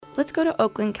Let's go to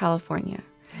Oakland, California.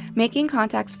 Making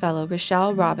Contact's fellow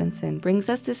Rochelle Robinson brings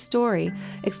us this story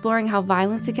exploring how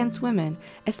violence against women,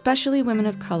 especially women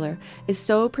of color, is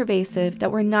so pervasive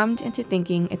that we're numbed into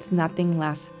thinking it's nothing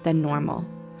less than normal.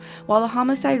 While the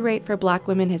homicide rate for Black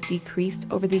women has decreased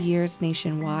over the years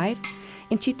nationwide,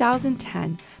 in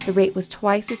 2010, the rate was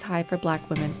twice as high for Black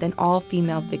women than all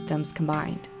female victims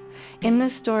combined. In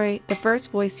this story, the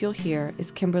first voice you'll hear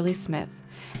is Kimberly Smith,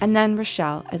 and then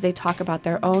Rochelle as they talk about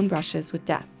their own brushes with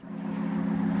death.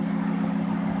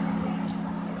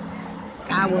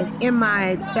 I was in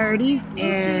my 30s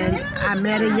and I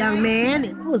met a young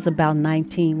man. I was about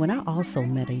 19 when I also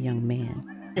met a young man.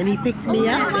 And he picked me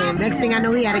up, and next thing I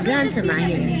know, he had a gun to my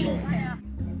head.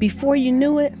 Before you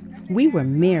knew it, we were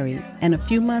married, and a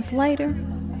few months later,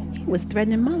 he was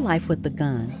threatening my life with the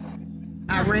gun.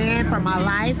 I ran for my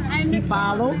life. He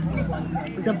followed.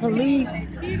 The police,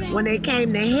 when they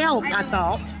came to help, I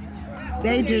thought,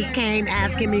 they just came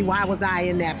asking me why was I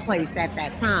in that place at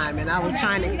that time. And I was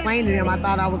trying to explain to them I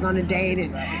thought I was on a date,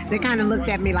 and they kind of looked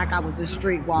at me like I was a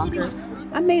streetwalker.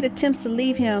 I made attempts to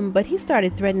leave him, but he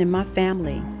started threatening my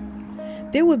family.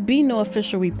 There would be no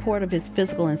official report of his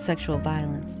physical and sexual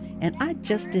violence, and I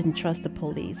just didn't trust the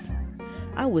police.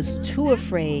 I was too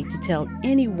afraid to tell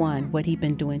anyone what he'd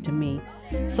been doing to me,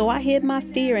 so I hid my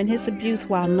fear and his abuse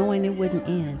while knowing it wouldn't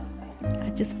end. I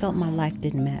just felt my life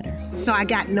didn't matter. So I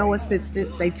got no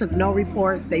assistance. They took no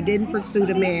reports. They didn't pursue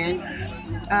the man.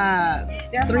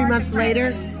 3 months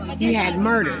later, he had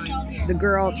murdered. The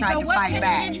girl tried to fight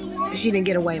back. She didn't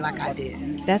get away like I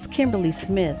did. That's Kimberly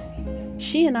Smith.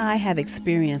 She and I have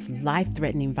experienced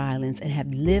life-threatening violence and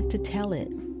have lived to tell it.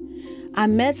 I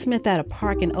met Smith at a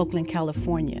park in Oakland,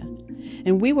 California,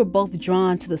 and we were both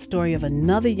drawn to the story of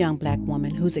another young Black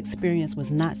woman whose experience was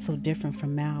not so different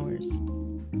from ours.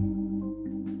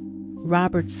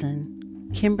 Robertson,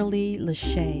 Kimberly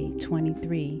Lachey,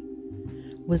 23,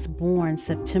 was born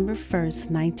September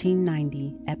 1st,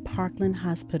 1990 at Parkland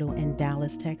Hospital in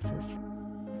Dallas, Texas.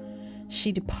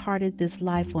 She departed this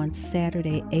life on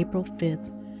Saturday, April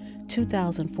 5th,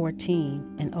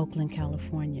 2014 in Oakland,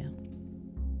 California.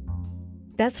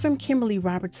 That's from Kimberly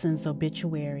Robertson's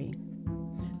obituary.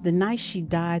 The night she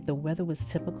died, the weather was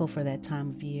typical for that time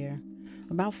of year,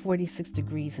 about 46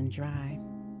 degrees and dry.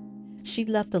 She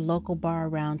left a local bar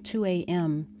around 2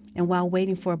 a.m., and while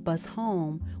waiting for a bus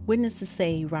home, witnesses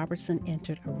say Robertson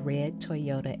entered a red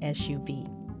Toyota SUV.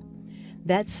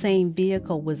 That same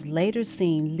vehicle was later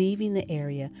seen leaving the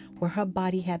area where her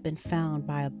body had been found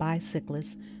by a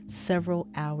bicyclist several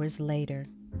hours later.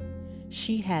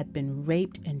 She had been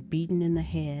raped and beaten in the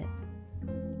head.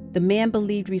 The man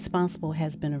believed responsible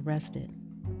has been arrested.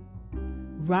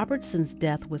 Robertson's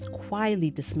death was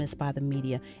quietly dismissed by the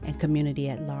media and community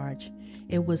at large.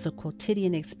 It was a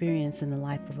quotidian experience in the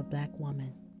life of a Black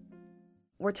woman.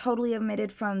 We're totally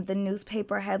omitted from the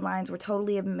newspaper headlines. We're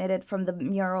totally omitted from the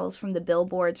murals, from the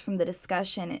billboards, from the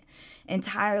discussion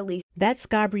entirely. That's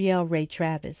Gabrielle Ray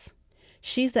Travis.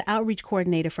 She's the outreach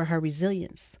coordinator for Her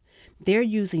Resilience. They're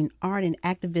using art and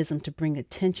activism to bring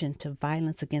attention to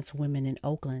violence against women in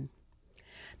Oakland.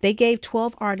 They gave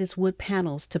 12 artists wood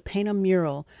panels to paint a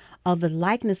mural of the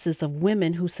likenesses of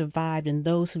women who survived and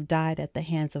those who died at the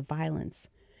hands of violence.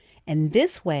 And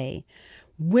this way,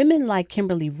 women like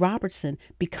Kimberly Robertson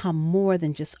become more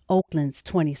than just Oakland's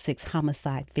 26th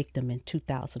homicide victim in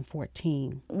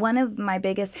 2014. One of my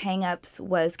biggest hang-ups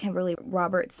was Kimberly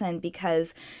Robertson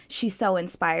because she so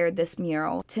inspired this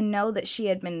mural. To know that she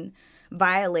had been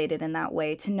violated in that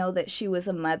way, to know that she was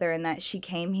a mother and that she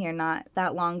came here not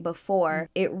that long before,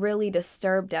 it really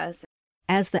disturbed us.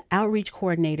 As the outreach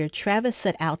coordinator, Travis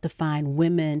set out to find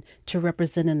women to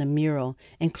represent in the mural,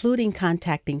 including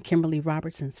contacting Kimberly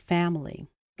Robertson's family.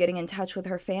 Getting in touch with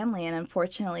her family, and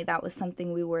unfortunately that was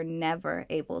something we were never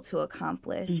able to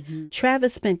accomplish.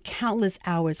 Travis spent countless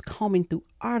hours combing through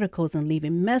articles and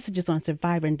leaving messages on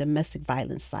survivor and domestic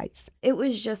violence sites. It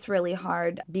was just really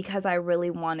hard because I really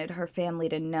wanted her family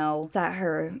to know that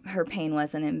her pain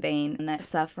wasn't in vain and that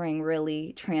suffering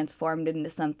really transformed into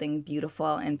something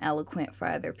beautiful and eloquent for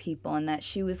other people, and that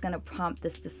she was going to prompt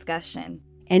this discussion.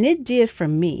 And it did for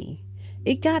me.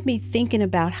 It got me thinking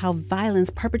about how violence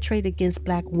perpetrated against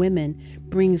Black women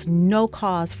brings no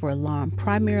cause for alarm,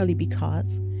 primarily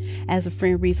because, as a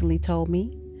friend recently told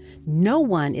me, no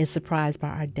one is surprised by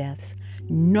our deaths.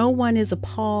 No one is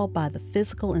appalled by the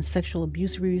physical and sexual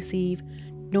abuse we receive,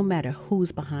 no matter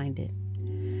who's behind it.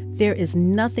 There is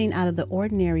nothing out of the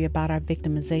ordinary about our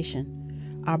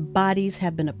victimization. Our bodies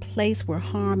have been a place where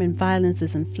harm and violence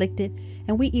is inflicted,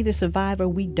 and we either survive or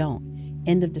we don't.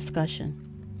 End of discussion.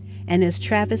 And as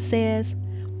Travis says,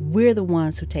 we're the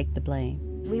ones who take the blame.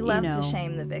 We love to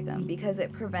shame the victim because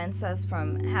it prevents us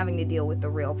from having to deal with the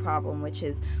real problem, which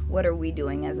is what are we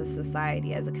doing as a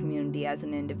society, as a community, as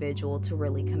an individual to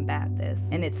really combat this?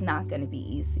 And it's not going to be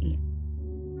easy.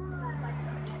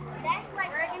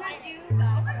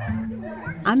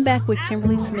 I'm back with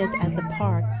Kimberly Smith at the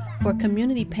park for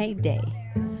Community Paint Day.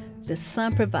 The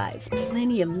sun provides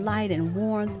plenty of light and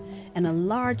warmth, and a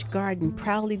large garden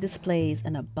proudly displays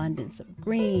an abundance of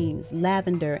greens,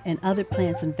 lavender, and other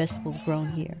plants and vegetables grown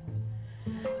here.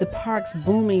 The park's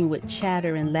booming with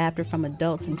chatter and laughter from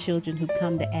adults and children who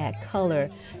come to add color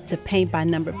to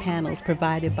paint-by-number panels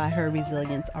provided by her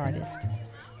resilience artist.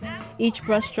 Each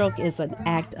brushstroke is an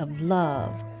act of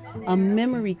love, a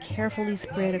memory carefully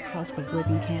spread across the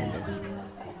wooden canvas.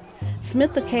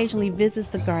 Smith occasionally visits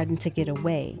the garden to get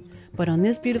away, but on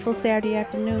this beautiful Saturday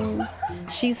afternoon,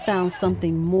 she's found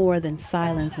something more than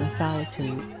silence and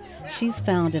solitude. She's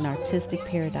found an artistic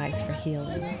paradise for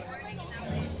healing.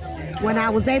 When I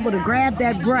was able to grab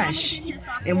that brush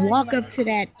and walk up to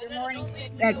that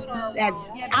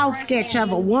outsketch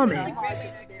of a woman,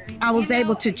 I was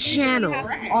able to channel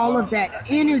all of that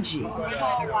energy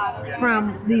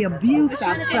from the abuse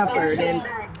I've suffered and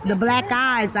the black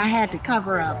eyes I had to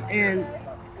cover up and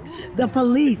the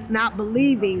police not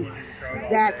believing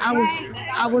that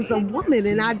I was a woman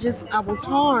and I was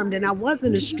harmed and I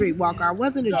wasn't a streetwalker, I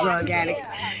wasn't a drug addict.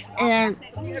 And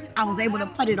I was able to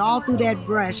put it all through that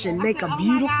brush and make a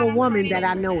beautiful woman that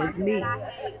I know is me.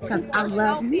 Because I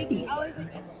love me.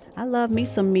 I love me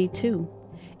some me too.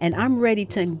 And I'm ready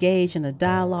to engage in a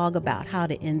dialogue about how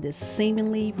to end this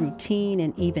seemingly routine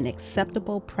and even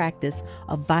acceptable practice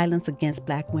of violence against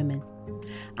Black women.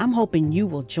 I'm hoping you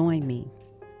will join me.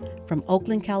 From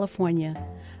Oakland, California,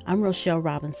 I'm Rochelle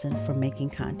Robinson for Making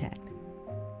Contact.